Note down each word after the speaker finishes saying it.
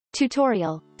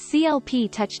Tutorial,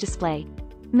 CLP Touch Display.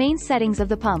 Main settings of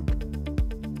the pump.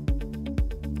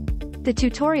 The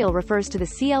tutorial refers to the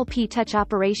CLP Touch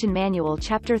Operation Manual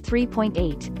Chapter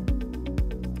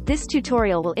 3.8. This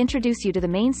tutorial will introduce you to the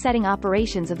main setting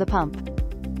operations of the pump.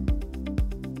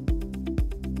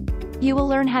 You will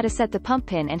learn how to set the pump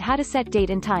pin and how to set date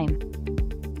and time.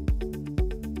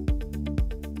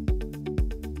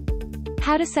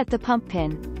 How to set the pump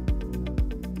pin.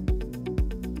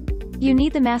 You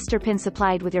need the master pin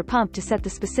supplied with your pump to set the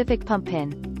specific pump pin.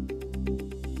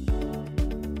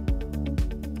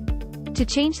 To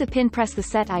change the pin, press the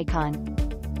set icon.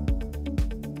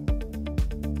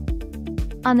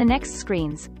 On the next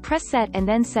screens, press set and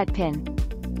then set pin.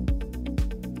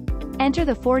 Enter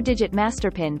the 4-digit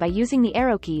master pin by using the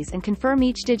arrow keys and confirm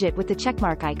each digit with the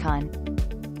checkmark icon.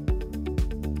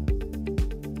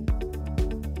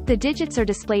 The digits are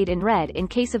displayed in red in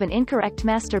case of an incorrect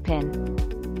master pin.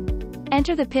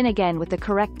 Enter the pin again with the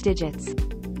correct digits.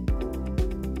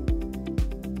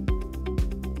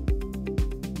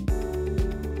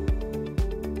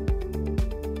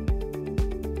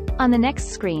 On the next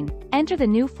screen, enter the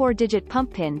new 4-digit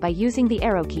pump pin by using the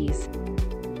arrow keys.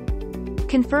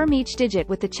 Confirm each digit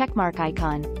with the checkmark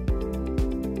icon.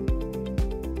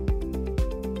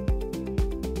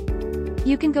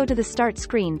 You can go to the start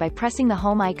screen by pressing the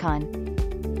home icon.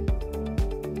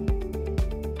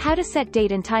 How to set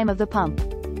date and time of the pump.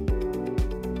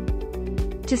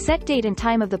 To set date and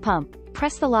time of the pump,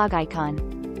 press the log icon.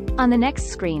 On the next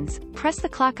screens, press the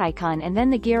clock icon and then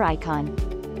the gear icon.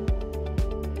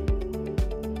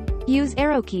 Use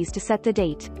arrow keys to set the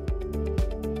date.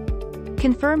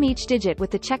 Confirm each digit with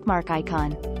the checkmark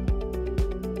icon.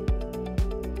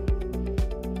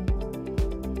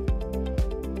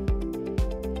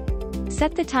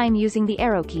 Set the time using the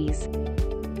arrow keys.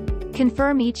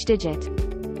 Confirm each digit.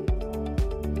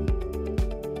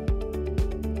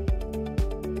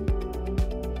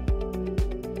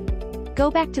 Go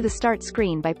back to the start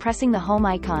screen by pressing the home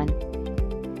icon.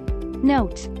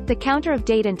 Note, the counter of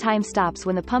date and time stops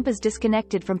when the pump is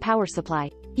disconnected from power supply.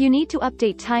 You need to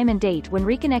update time and date when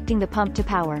reconnecting the pump to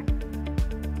power.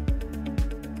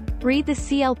 Read the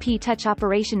CLP Touch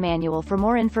Operation Manual for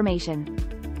more information.